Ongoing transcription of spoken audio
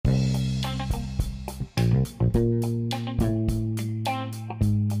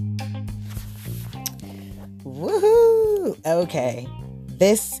Woohoo! Okay,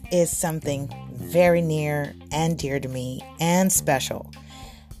 this is something very near and dear to me and special.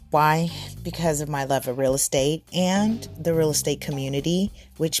 Why? Because of my love of real estate and the real estate community,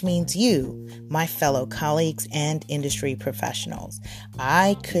 which means you, my fellow colleagues and industry professionals.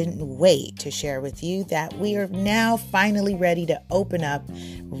 I couldn't wait to share with you that we are now finally ready to open up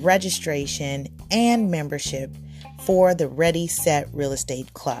registration and membership for the Ready Set Real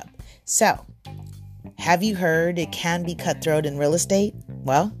Estate Club. So, have you heard it can be cutthroat in real estate?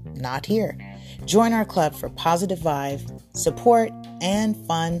 Well, not here. Join our club for positive vibes, support, and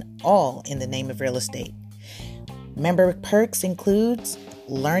fun, all in the name of real estate. Member perks includes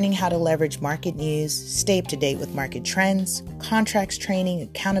learning how to leverage market news, stay up to date with market trends, contracts training,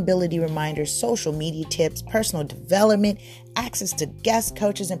 accountability reminders, social media tips, personal development, access to guest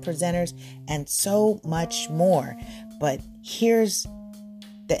coaches and presenters, and so much more. But here's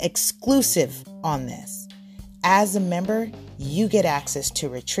the exclusive on this. As a member, you get access to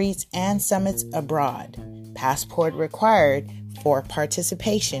retreats and summits abroad. Passport required for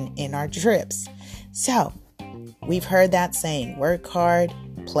participation in our trips. So, we've heard that saying, work hard,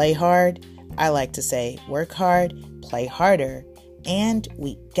 play hard. I like to say, work hard, play harder. And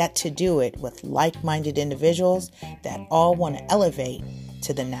we get to do it with like-minded individuals that all want to elevate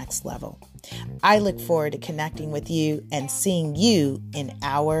to the next level. I look forward to connecting with you and seeing you in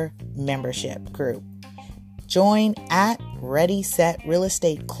our membership group. Join at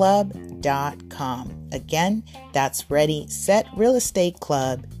ReadySetRealEstateClub.com. Again, that's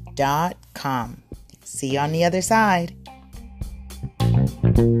ReadySetRealEstateClub.com. See you on the other side.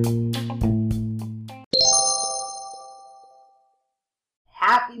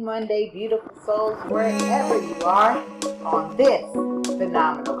 Happy Monday, beautiful souls, wherever you are on this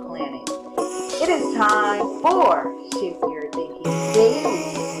phenomenal planet. It is time for Shift Your Thinking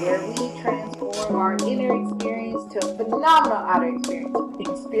Daily, where we transform our inner experience to a phenomenal outer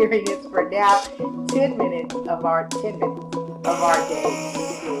experience for now 10 minutes of our day to do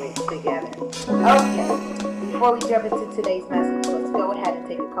it together. Okay, before we jump into today's message, let's go ahead and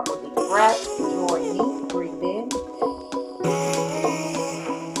take a couple deep breaths. Join me, breathe in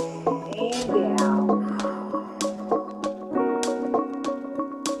and down.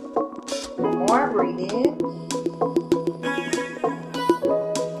 More, breathe in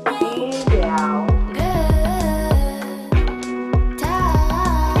and down.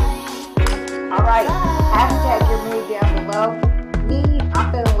 All right, hashtag your mood down below. Me, I'm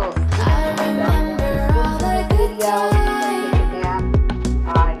feeling a little sleepy myself. This video, take a nap.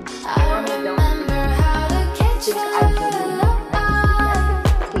 I normally don't think I do.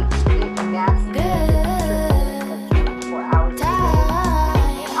 Take naps 24 hours a day.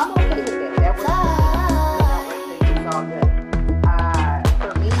 And I'm okay with it. That works for me. It's all good.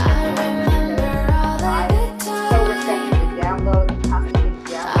 For me, I so receptive to download and constantly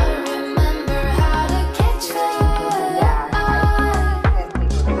download.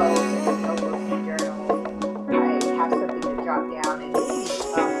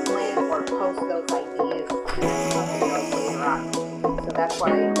 That's why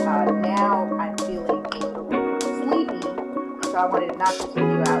now I'm feeling a little bit sleepy, so I wanted to knock this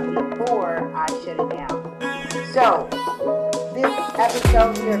video out before I shut it down. So, this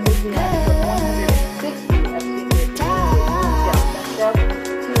episode, we are visiting episode 160 of Shift Your Thinking with Michelle Sesta,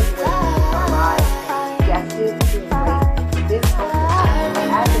 to embrace our lives, guested to embrace this person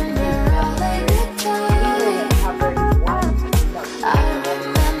as a community member. We will uncover one subject.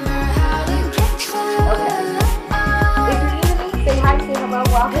 Okay. Say hi, say hello,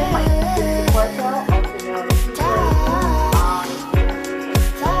 welcome. My name is Kristen Porto, also known as Super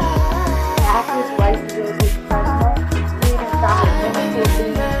active licensed real estate professional, creating and founding limited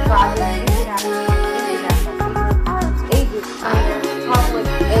lead projects, international agent, trainer, published,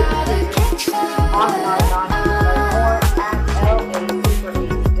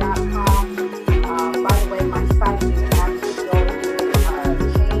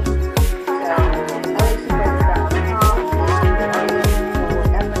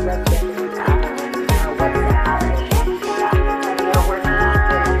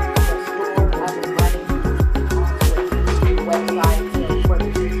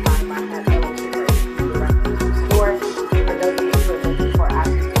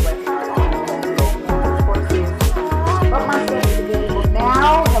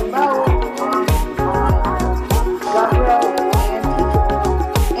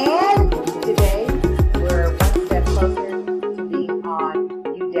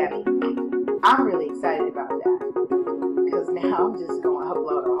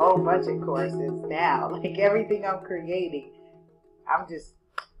 whole bunch of courses now. Like everything I'm creating, I'm just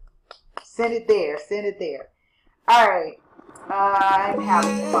send it there. All right. I'm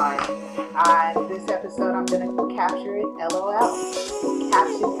having fun. On this episode, I'm going to capture it LOL.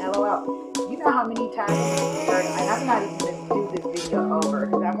 Caption LOL. You know how many times I've heard, and I'm not even going to do this video over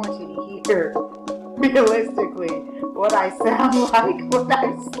because I want you to hear realistically what I sound like when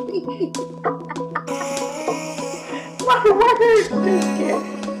I speak. My words just get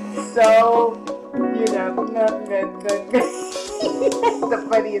so, that's the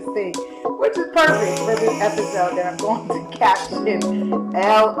funniest thing, which is perfect for this episode that I'm going to caption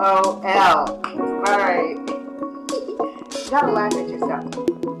LOL. Alright. You gotta laugh at yourself.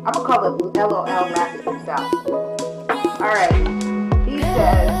 I'm gonna call it LOL, laugh at yourself. Alright. He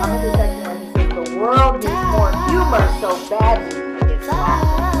says, I'm in the section where he says, the world needs more humor so badly it's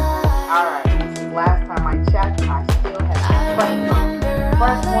laughing. Alright. Last time I checked, I still have a funny bone.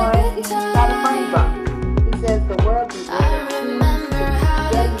 First one is not a funny bone. He says, the world needs more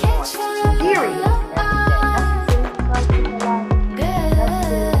getting more serious every day. That's the serious folks in my life. That's the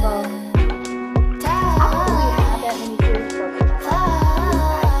serious folks. I don't really have that many serious folks in my life.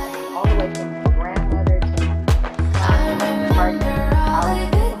 All the way from my grandmother to my son, my partner, my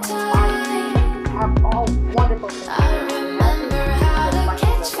wife. I have all wonderful things.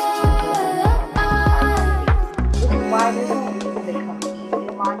 Why there's no reason to compete in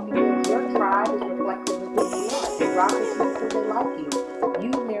life because your tribe is reflective of who you are. The rock is because they like you.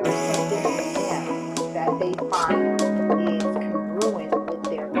 You mirror something in them that they find is congruent with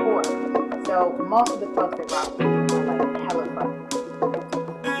their core. So most of the folks that rock with you are like hella fun.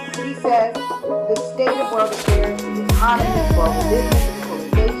 He says the state of world affairs, the economy, global business,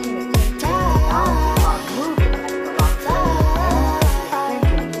 globalization, and technology are moving at the long term.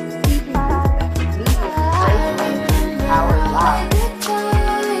 Our lives.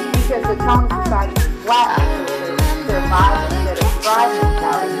 Because the tone of society is flat, survive instead of thrive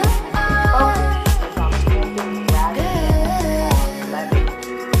mentality, and focus is on thinking rather than on leverage.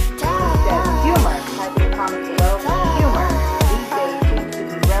 He says humor, type in the comments below, humor these days seems to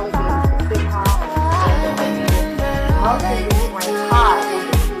be relegated to sitcom and most of these rank high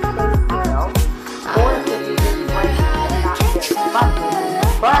on the scale, or if it is rank and not just funny,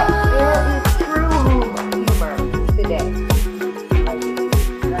 but there is true humor today.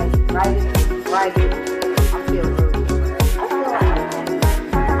 Right. I'm feeling really good. I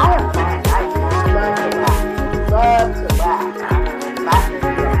have fun. I just love to laugh. Laughter is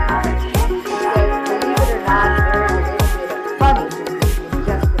real. Because believe it or not, there is a little bit of funny in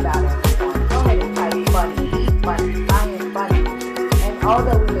just about everyone. Go ahead and type funny, funny, I am funny. And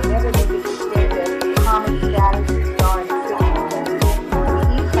although we may never make it to share the common status of star and sitcom, we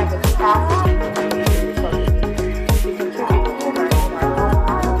each have the capacity to contribute humor in our own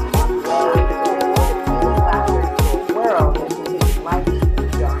lives.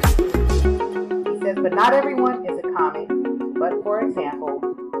 But not everyone is a comic. But for example,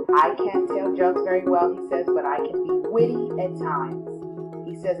 I can't tell jokes very well, he says, but I can be witty at times.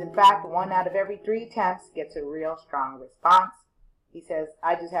 He says, in fact, 1 out of every 3 attempts gets a real strong response. He says,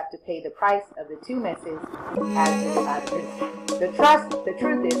 I just have to pay the price of the 2 misses. The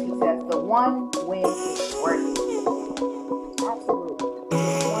truth is, he says, the one win is worth it. Absolutely.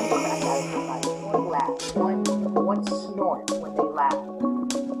 One crack out of somebody, one laugh, one snort when they laugh.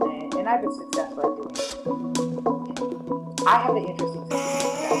 And I've been successful at doing it. I have an interesting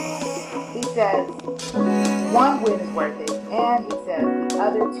situation. He says, 1 win is worth it, and he says the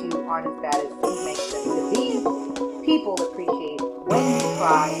other 2 aren't as bad as he makes them to be. People appreciate when you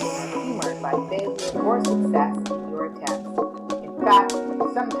try and humor by failure or success in your attempts. In fact,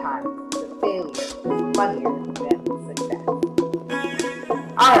 sometimes the failure is funnier than the success.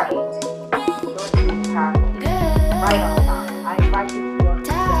 Alright, short and powerful, right on time. I invite you to go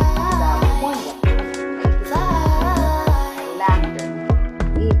to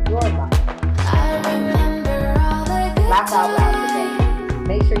laugh out loud today.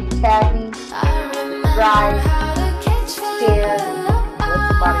 Make sure you tag me, subscribe, share, let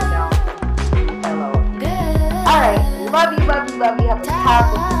somebody know. Hello. Alright, love you. Have a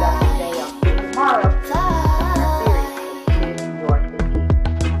powerful production.